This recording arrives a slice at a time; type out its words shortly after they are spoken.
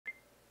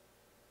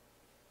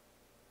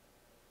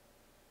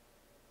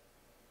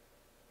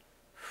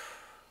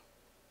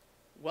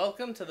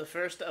Welcome to the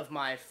first of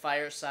my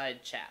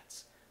Fireside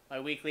Chats, my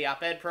weekly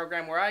op-ed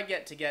program where I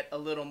get a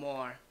little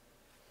more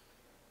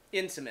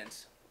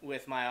intimate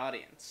with my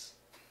audience.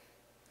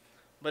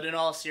 But in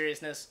all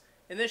seriousness,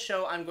 in this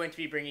show I'm going to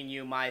be bringing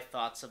you my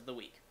thoughts of the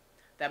week.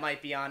 That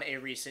might be on a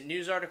recent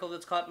news article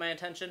that's caught my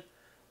attention,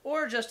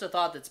 or just a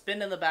thought that's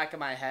been in the back of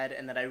my head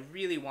and that I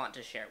really want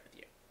to share with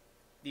you.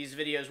 These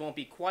videos won't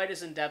be quite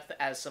as in-depth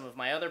as some of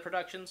my other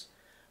productions,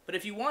 but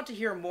if you want to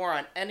hear more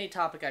on any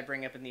topic I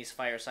bring up in these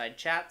Fireside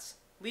Chats,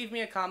 leave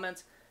me a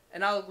comment,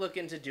 and I'll look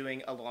into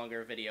doing a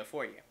longer video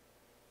for you.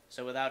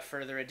 So without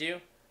further ado,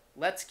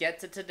 let's get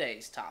to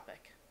today's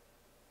topic.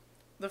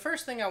 The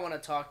first thing I want to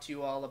talk to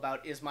you all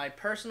about is my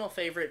personal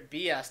favorite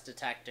BS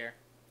detector,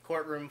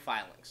 courtroom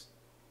filings.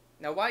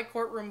 Now, why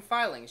courtroom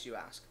filings, you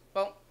ask?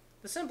 Well,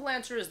 the simple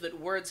answer is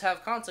that words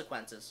have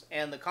consequences,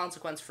 and the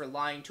consequence for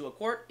lying to a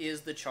court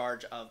is the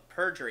charge of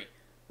perjury,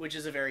 which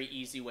is a very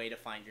easy way to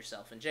find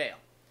yourself in jail.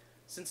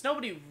 Since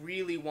nobody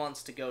really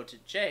wants to go to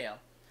jail,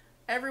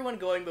 everyone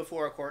going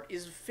before a court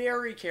is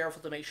very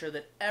careful to make sure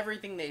that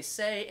everything they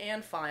say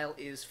and file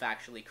is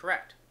factually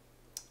correct.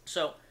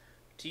 So,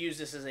 to use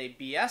this as a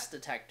BS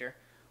detector,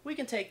 we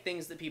can take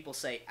things that people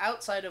say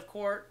outside of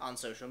court, on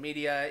social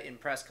media, in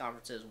press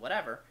conferences,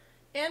 whatever,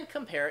 and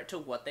compare it to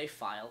what they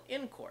file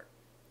in court.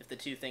 If the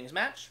two things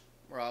match,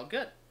 we're all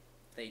good.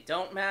 If they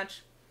don't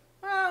match,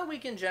 well, we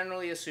can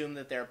generally assume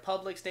that their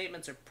public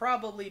statements are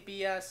probably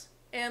BS,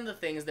 and the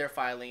things they're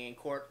filing in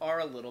court are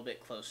a little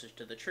bit closer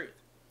to the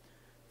truth.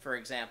 For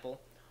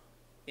example,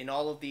 in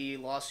all of the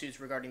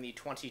lawsuits regarding the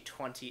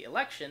 2020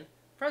 election,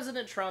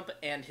 President Trump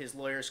and his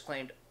lawyers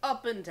claimed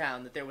up and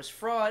down that there was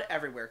fraud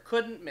everywhere,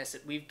 couldn't miss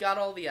it, we've got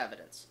all the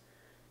evidence.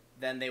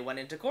 Then they went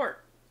into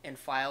court and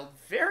filed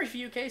very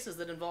few cases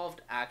that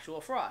involved actual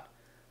fraud.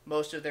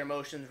 Most of their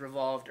motions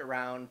revolved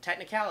around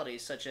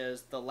technicalities such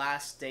as the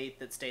last date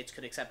that states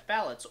could accept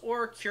ballots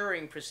or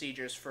curing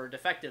procedures for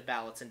defective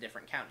ballots in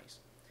different counties.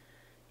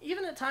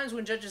 Even at times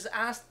when judges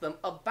asked them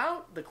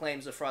about the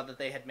claims of fraud that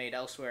they had made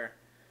elsewhere,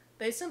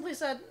 they simply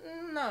said,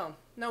 no,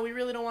 we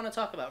really don't want to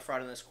talk about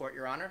fraud in this court,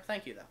 Your Honor.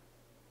 Thank you, though.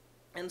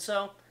 And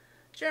so,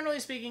 generally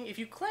speaking, if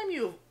you claim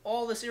you have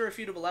all this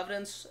irrefutable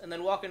evidence and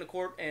then walk into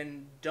court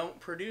and don't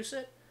produce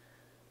it,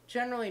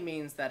 generally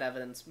means that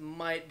evidence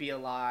might be a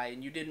lie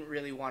and you didn't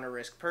really want to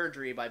risk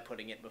perjury by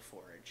putting it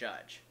before a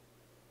judge.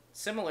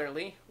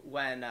 Similarly,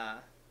 when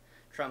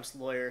Trump's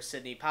lawyer,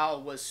 Sidney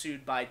Powell, was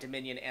sued by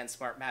Dominion and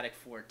Smartmatic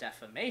for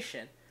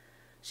defamation,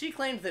 she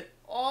claimed that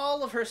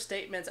all of her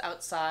statements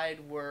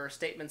outside were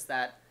statements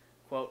that,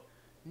 quote,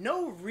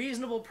 no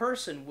reasonable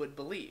person would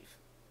believe.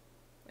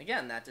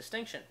 Again, that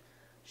distinction.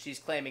 She's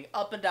claiming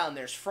up and down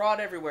there's fraud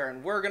everywhere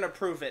and we're going to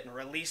prove it and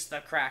release the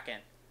Kraken.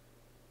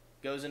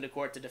 Goes into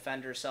court to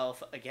defend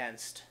herself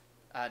against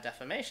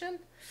defamation.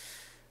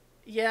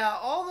 Yeah,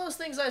 all those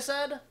things I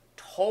said,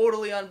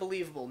 totally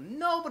unbelievable.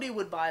 Nobody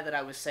would buy that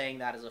I was saying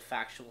that as a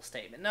factual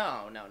statement.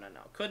 No.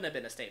 Couldn't have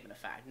been a statement of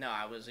fact. No,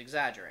 I was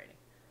exaggerating.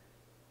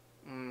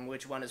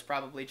 Which one is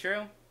probably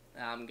true?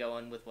 I'm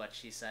going with what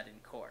she said in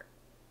court.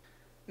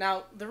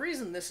 Now, the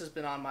reason this has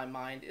been on my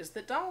mind is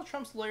that Donald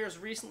Trump's lawyers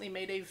recently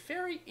made a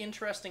very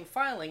interesting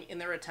filing in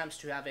their attempts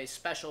to have a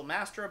special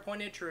master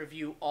appointed to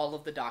review all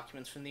of the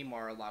documents from the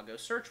Mar-a-Lago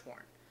search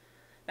warrant.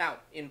 Now,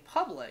 in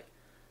public,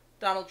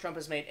 Donald Trump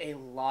has made a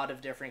lot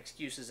of different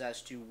excuses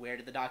as to where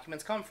did the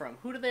documents come from,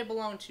 who do they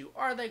belong to,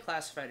 are they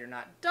classified or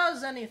not,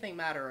 does anything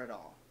matter at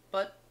all?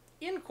 But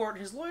in court,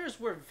 his lawyers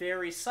were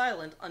very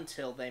silent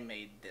until they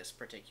made this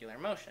particular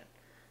motion.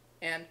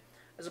 And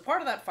as a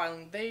part of that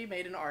filing, they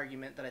made an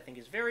argument that I think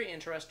is very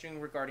interesting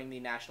regarding the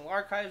National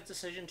Archives'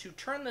 decision to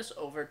turn this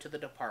over to the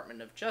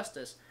Department of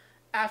Justice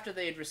after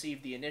they had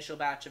received the initial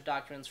batch of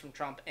documents from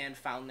Trump and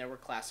found there were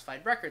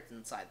classified records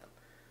inside them.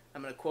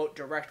 I'm going to quote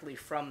directly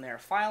from their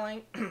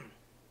filing.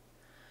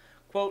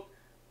 Quote,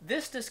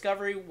 this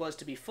discovery was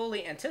to be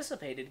fully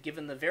anticipated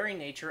given the very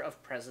nature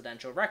of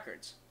presidential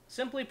records.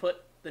 Simply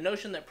put, the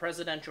notion that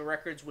presidential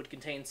records would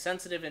contain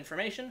sensitive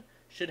information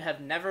should have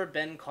never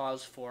been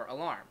cause for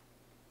alarm.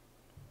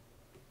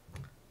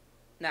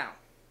 Now,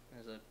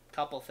 there's a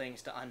couple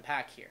things to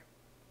unpack here.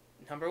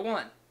 Number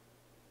one,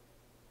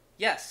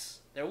 yes,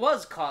 there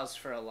was cause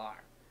for alarm.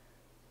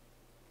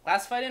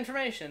 Classified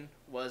information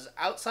was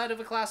outside of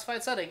a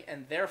classified setting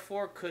and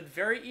therefore could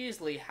very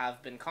easily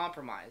have been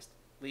compromised,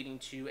 leading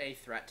to a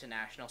threat to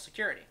national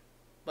security.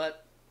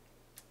 But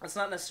that's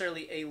not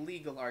necessarily a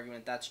legal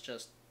argument, that's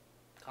just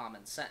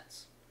common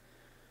sense.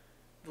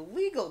 The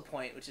legal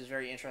point, which is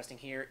very interesting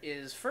here,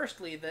 is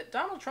firstly that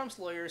Donald Trump's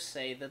lawyers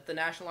say that the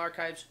National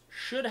Archives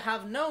should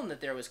have known that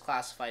there was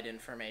classified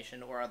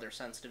information or other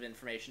sensitive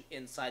information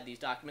inside these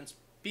documents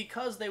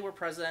because they were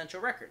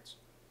presidential records.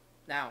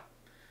 Now,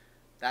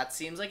 that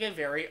seems like a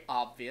very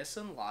obvious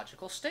and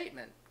logical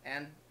statement,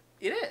 and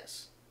it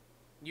is.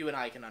 You and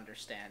I can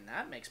understand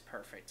that, makes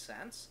perfect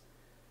sense.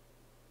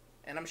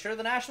 And I'm sure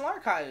the National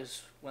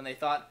Archives, when they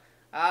thought,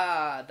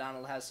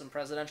 Donald has some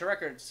presidential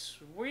records,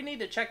 we need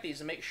to check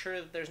these and make sure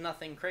that there's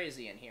nothing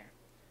crazy in here.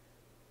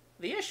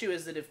 The issue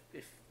is that if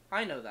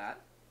I know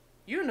that,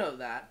 You know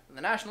that, and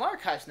the National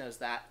Archives knows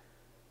that.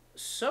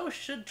 So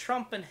should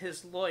Trump and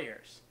his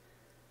lawyers.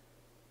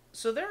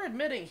 So they're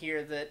admitting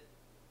here that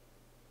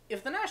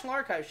if the National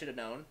Archives should have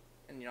known,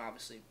 and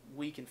obviously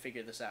we can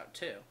figure this out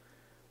too,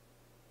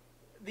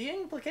 the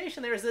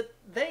implication there is that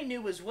they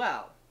knew as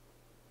well,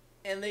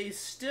 and they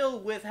still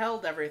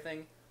withheld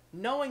everything,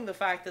 knowing the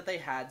fact that they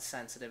had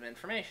sensitive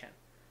information.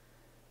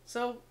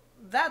 So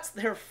that's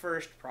their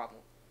first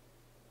problem.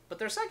 But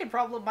their second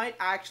problem might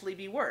actually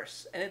be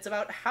worse, and it's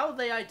about how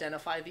they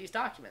identify these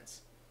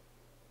documents.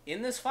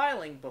 In this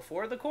filing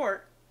before the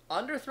court,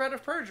 under threat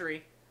of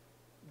perjury,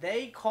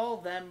 they call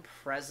them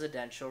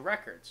presidential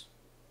records.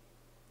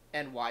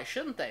 And why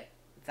shouldn't they?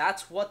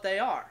 That's what they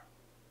are.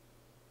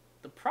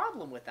 The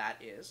problem with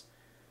that is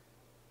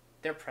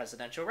they're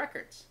presidential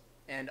records.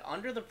 And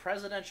under the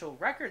Presidential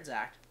Records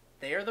Act,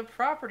 they are the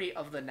property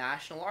of the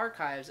National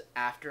Archives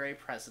after a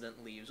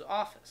president leaves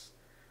office.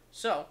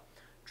 So,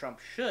 Trump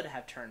should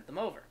have turned them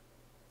over.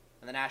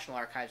 And the National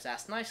Archives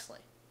asked nicely.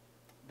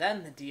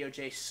 Then the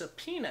DOJ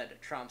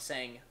subpoenaed Trump,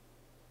 saying,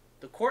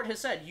 the court has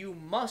said you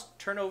must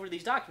turn over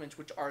these documents,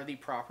 which are the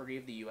property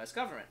of the U.S.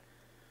 government.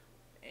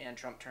 And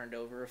Trump turned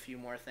over a few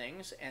more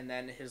things, and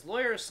then his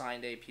lawyers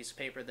signed a piece of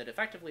paper that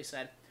effectively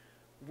said,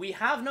 we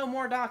have no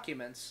more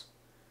documents.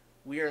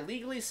 We are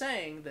legally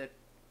saying that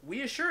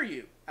we assure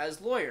you,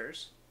 as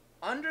lawyers,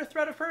 under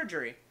threat of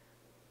perjury,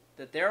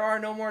 that there are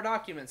no more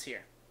documents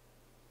here.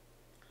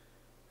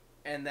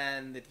 And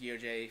then the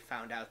DOJ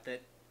found out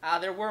that,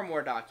 there were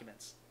more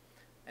documents.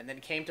 And then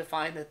came to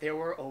find that there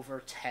were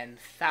over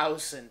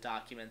 10,000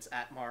 documents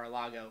at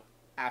Mar-a-Lago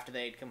after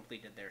they had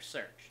completed their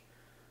search.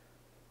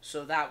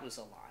 So that was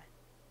a lie.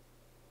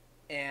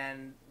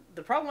 And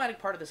the problematic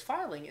part of this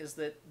filing is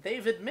that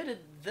they've admitted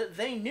that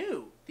they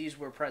knew these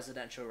were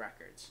presidential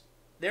records.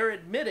 They're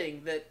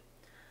admitting that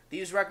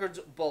these records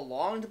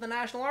belong to the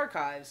National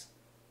Archives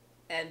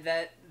and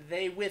that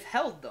they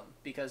withheld them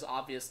because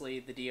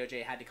obviously the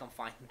DOJ had to come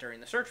find them during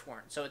the search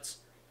warrant. So it's,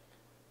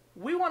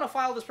 we want to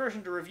file this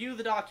person to review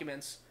the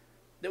documents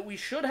that we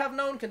should have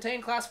known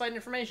contained classified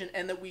information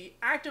and that we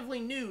actively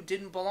knew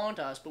didn't belong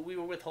to us, but we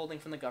were withholding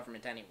from the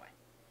government anyway.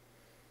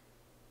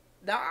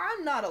 Now,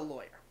 I'm not a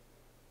lawyer,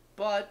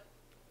 but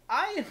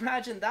I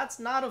imagine that's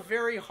not a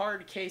very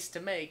hard case to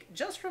make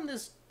just from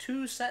these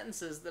 2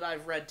 sentences that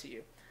I've read to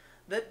you.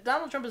 That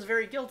Donald Trump is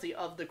very guilty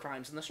of the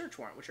crimes in the search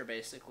warrant, which are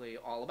basically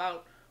all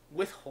about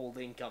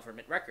withholding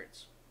government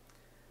records.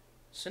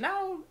 So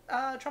now,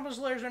 Trump and his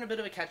lawyers are in a bit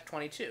of a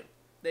catch-22.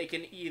 They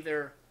can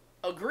either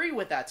agree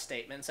with that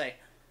statement and say,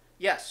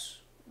 yes,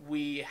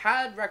 we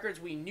had records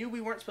we knew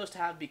we weren't supposed to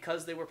have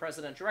because they were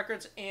presidential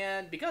records,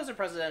 and because they're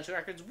presidential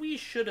records, we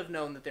should have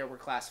known that there were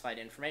classified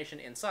information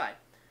inside.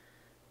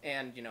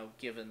 And,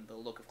 given the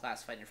look of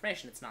classified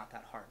information, it's not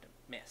that hard to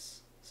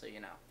miss. So,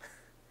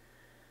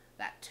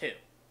 that too.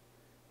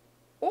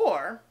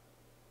 Or,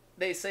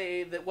 they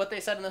say that what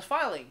they said in this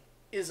filing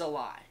is a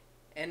lie,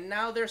 and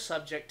now they're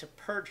subject to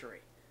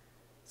perjury.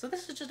 So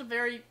this is just a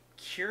very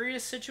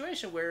curious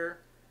situation where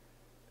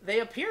they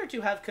appear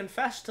to have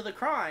confessed to the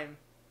crime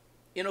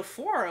in a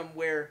forum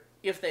where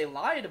if they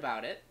lied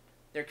about it,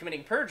 they're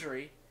committing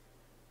perjury,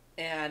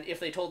 and if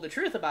they told the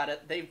truth about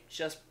it, they've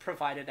just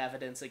provided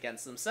evidence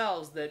against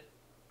themselves that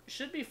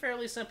should be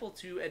fairly simple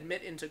to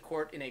admit into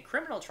court in a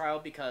criminal trial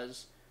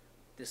because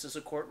this is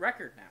a court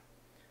record now.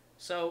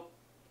 So,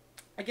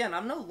 again,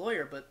 I'm no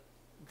lawyer, but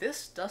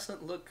this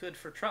doesn't look good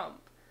for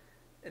Trump.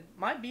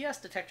 My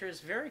BS detector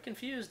is very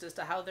confused as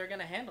to how they're going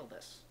to handle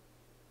this.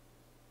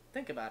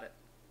 Think about it.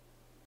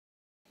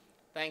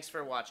 Thanks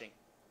for watching.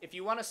 If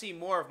you want to see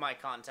more of my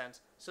content,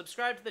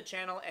 subscribe to the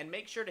channel and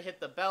make sure to hit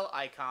the bell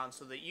icon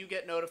so that you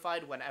get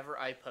notified whenever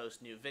I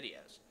post new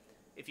videos.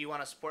 If you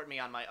want to support me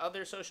on my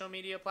other social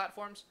media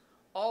platforms,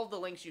 all the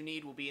links you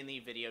need will be in the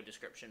video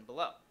description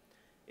below.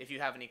 If you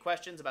have any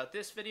questions about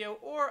this video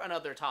or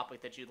another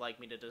topic that you'd like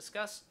me to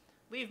discuss,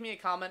 leave me a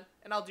comment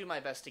and I'll do my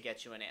best to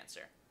get you an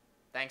answer.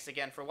 Thanks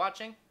again for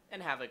watching,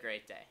 and have a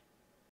great day.